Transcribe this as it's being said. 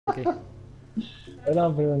aquí.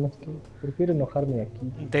 No, pero no es que prefiero enojarme aquí.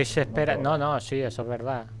 Desespera. No, no, sí, eso es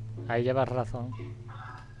verdad. Ahí llevas razón.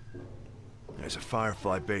 There's a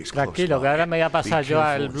firefly base close Tranquilo, que ahora by. me voy a Be pasar yo al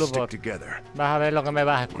careful and Blue stick Board. together. Vas a ver lo que me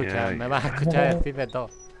vas a escuchar. Me vas a escuchar decir de todo.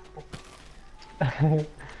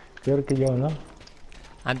 Peor que yo, ¿no?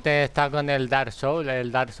 Antes estaba con el Dark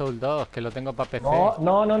Souls 2, que lo tengo para PC. No,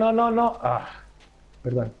 no, no, no, no, no. Ah,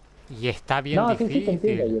 perdón. Y está bien No, sí, sí te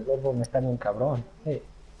entiendo. Y difícil. el Bloodborne está bien cabrón.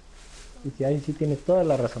 Y si ahí sí tienes toda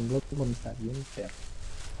la razón. Bloodborne está bien perro.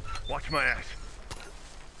 Watch my ass.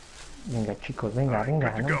 Venga, chicos, venga,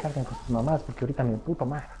 venga. No me salgan con sus mamás porque ahorita me puto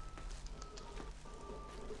más.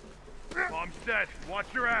 Bomb's dead. Watch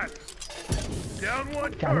your ass. Down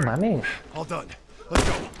one Ya, no mames. All done. Let's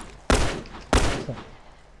go. Eso.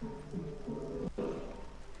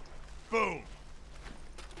 Boom.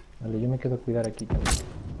 Vale, yo me quedo a cuidar aquí también.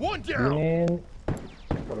 One down. Vienen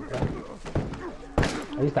por atrás.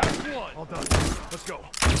 Ahí está. All done. Let's go.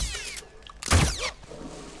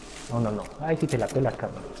 No, no, no. Ahí sí te la pelas,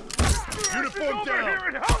 cabrón. Uniform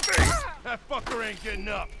down. That fucker ain't getting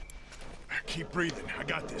up. Keep breathing. I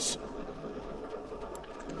got this.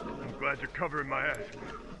 I'm glad you're covering my ass.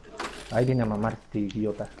 Ahí viene a mamar este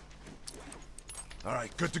idiota. All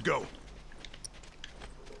right, good to go.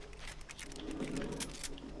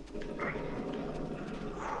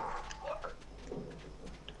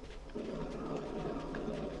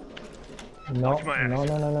 No, no, no,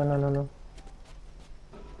 no, no, no, no, no.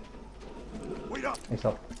 Wait up.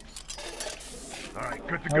 Eso. All right,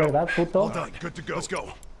 good to ¿La go. verdad, puto? All done. Good to go. Let's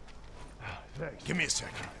go. Give me a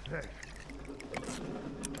second.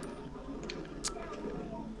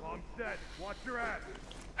 Bomb's dead. Watch your ass.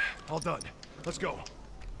 All done. Let's go.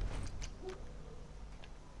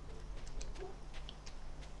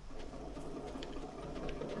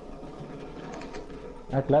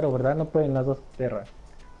 Ah, claro, ¿verdad? No pueden las dos perras.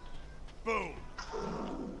 Boom.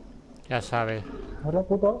 Ya sabes. ¿Verdad,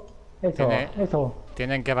 puto? Eso, eso.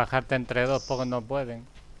 Tienen que bajarte entre dos, pocos no pueden.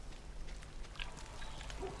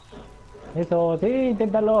 Eso, sí,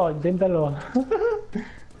 inténtalo, inténtalo.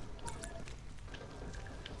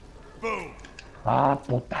 Boom. Ah,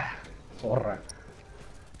 puta. Zorra.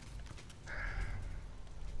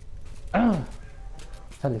 Ah.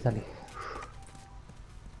 Sale, sale.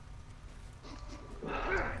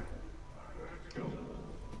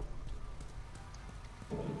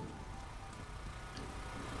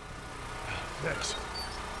 Thanks.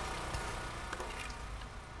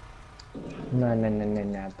 No, no, no, no,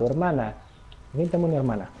 no. Tu hermana. Invéntame una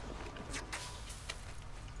hermana.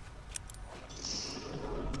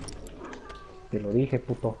 Te lo dije,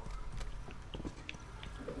 puto.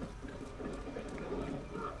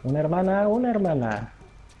 Una hermana, una hermana.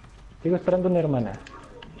 Sigo esperando una hermana.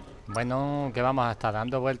 Bueno, que vamos a estar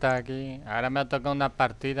dando vueltas aquí. Ahora me ha tocado una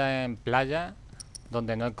partida en playa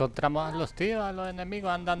donde no encontramos a los tíos, a los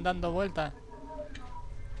enemigos, andan dando vueltas.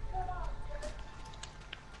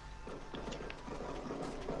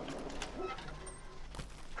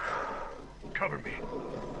 Cover me.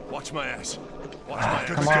 Watch my ass. Watch my ass.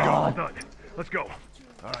 Good to come go. on. Done. Let's go.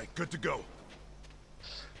 All right, good to go.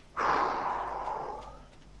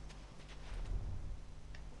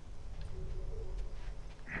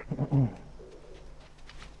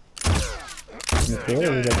 Me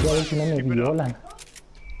quedo desde aquí a ver si no me violan.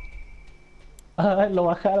 Ah, lo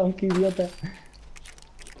bajaron, qué idiota.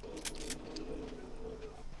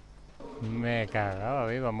 Me cagaba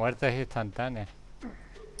vivo, muertes instantáneas.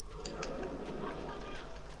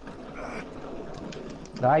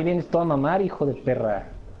 Ay, vienes tú a mamar, hijo de perra.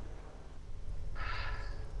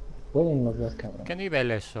 Pueden los dos, cabrón. ¿Qué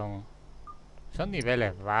niveles son? Son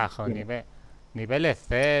niveles bajos, Bien. niveles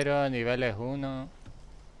 0, niveles 1.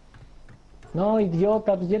 No,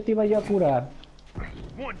 idiota, pues ya te iba yo a curar.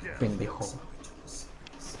 One down. Pendejo.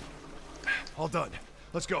 All done.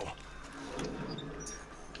 Let's go.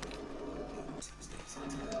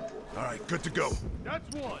 All right, good to go.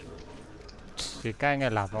 That's one. Si caen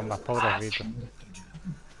en las bombas, pobrecitos.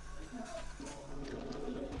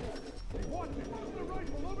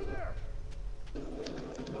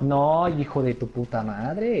 No, hijo de tu puta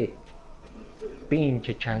madre.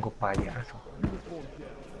 Pinche chango payaso.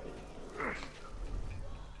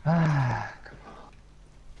 Ah,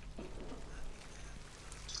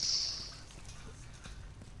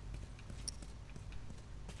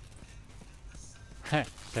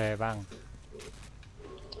 Se van.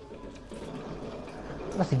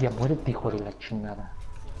 así ya muérete, hijo de la chingada.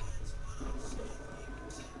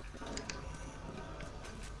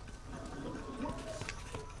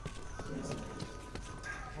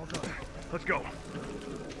 Let's go.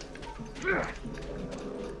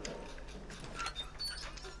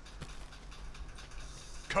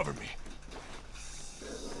 Cover me.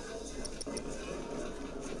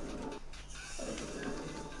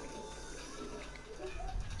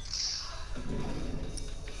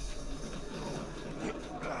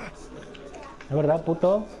 La verdad,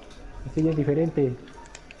 puto. Así ya es diferente.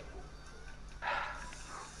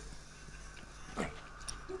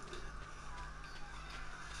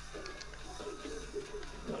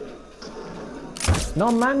 No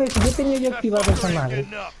mames, yo tenía ya That activado esa fucker ain't madre.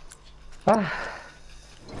 getting up. Ah.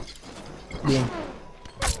 Bien.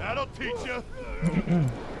 That'll teach you.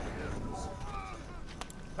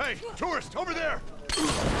 Hey, tourist, over there.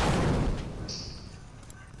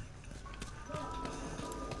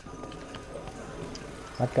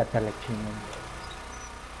 Sácate a la chingada.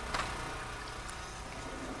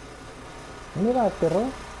 ¿Dónde vas, perro?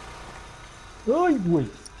 ¡Ay, güey!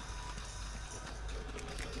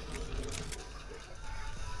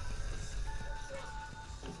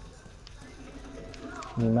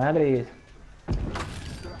 Mi madre es...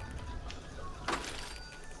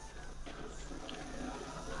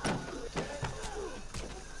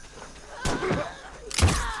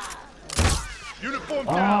 Uniform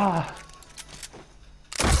down. ¡Ah!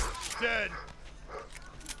 Dead.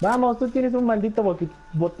 Vamos, tú tienes un maldito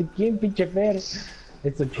botiquín, pinche Fer.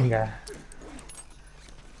 Esto chinga.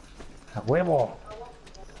 ¡A huevo!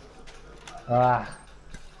 ¡Ah!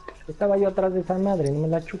 Estaba yo atrás de esa madre, no me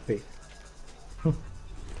la chupe.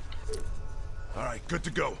 All right, good to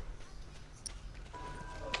go.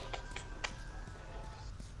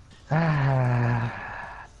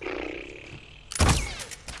 ¡Ah! Hey,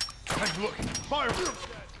 look, fire.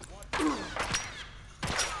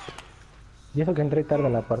 Y eso que entré tarde a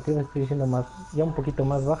la partida, estoy diciendo más, ya un poquito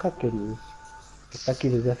más baja que el que está aquí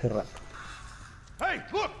desde hace rato. Hey,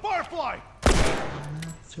 look, firefly.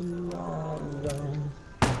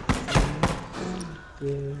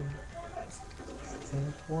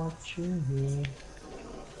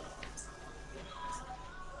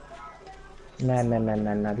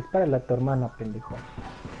 Nah, dispárale a tu hermano, pendejo.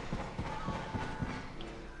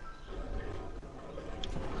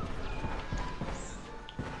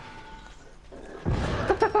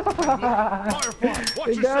 Firefly, watch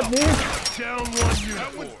They got yourself. me. Down one unit.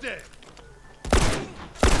 That one's dead.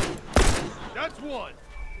 That's one.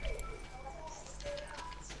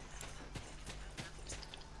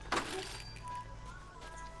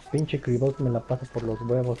 Pinche Cribos me la pasa por los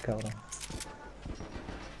huevos, cabrón.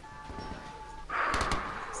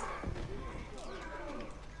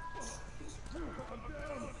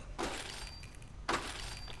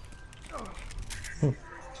 Get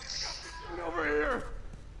over here.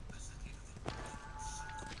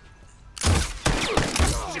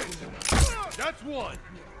 That's one.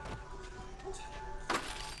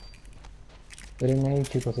 Espérenme ahí,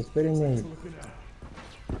 chicos, espérenme ahí.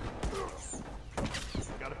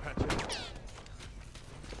 Gotta patch it.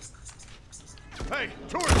 Hey,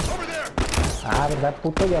 tourist, over there. Ah, ¿verdad,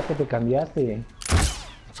 puto? Ya que te cambiaste.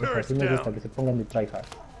 Pues Tourist así me gusta down. que se pongan de tryhard.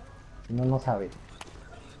 Si no, no sabe.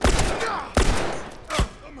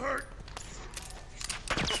 I'm hurt.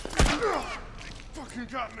 Fucking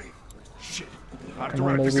got me. Shit. I have to Come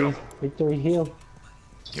on, wrap this baby. up. Victory Hill.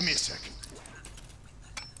 Give me a second.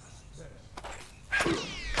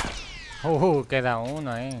 Queda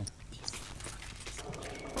uno ahí.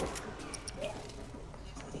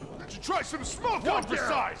 Did you try some smoke on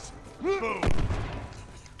precise? Boom.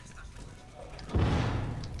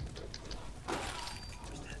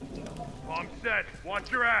 I'm set.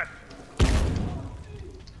 Watch your ass.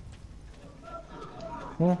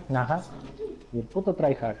 Ajá. Y el puto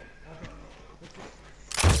tryhard.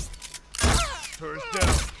 Tourist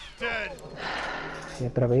down. Dead. Y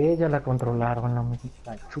otra vez ya la controlaron, no me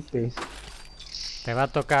la chupes. Te va a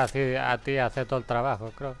tocar así a ti hacer todo el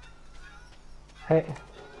trabajo, creo.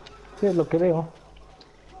 Sí, es lo que veo.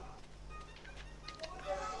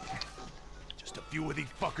 Just a few of these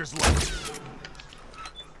fuckers left.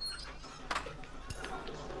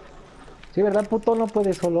 Sí, ¿verdad, puto? No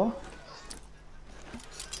puede solo.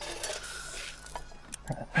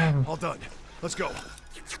 All done. Let's go.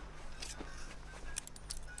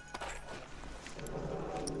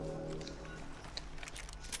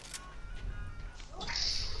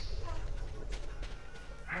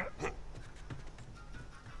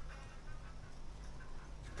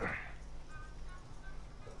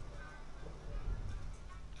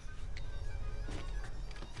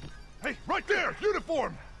 Hey, right there!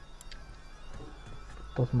 Uniform!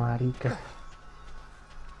 Putos maricas.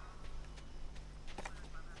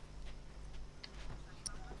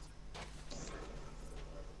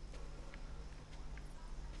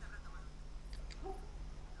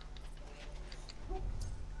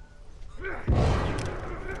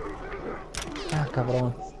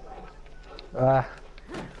 cabrón. Ah,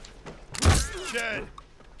 Dead.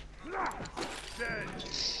 Dead.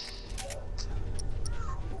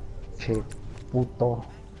 che, puto.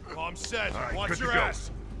 Bomb set. right, Watch good to your go.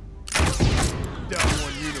 ass. Down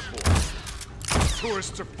one uniform.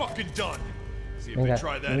 Tourists are fucking done. See if Venga, they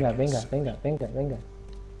try that venga, again. venga.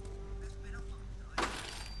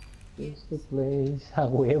 This the place, a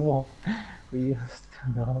huevo. We used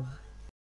to know.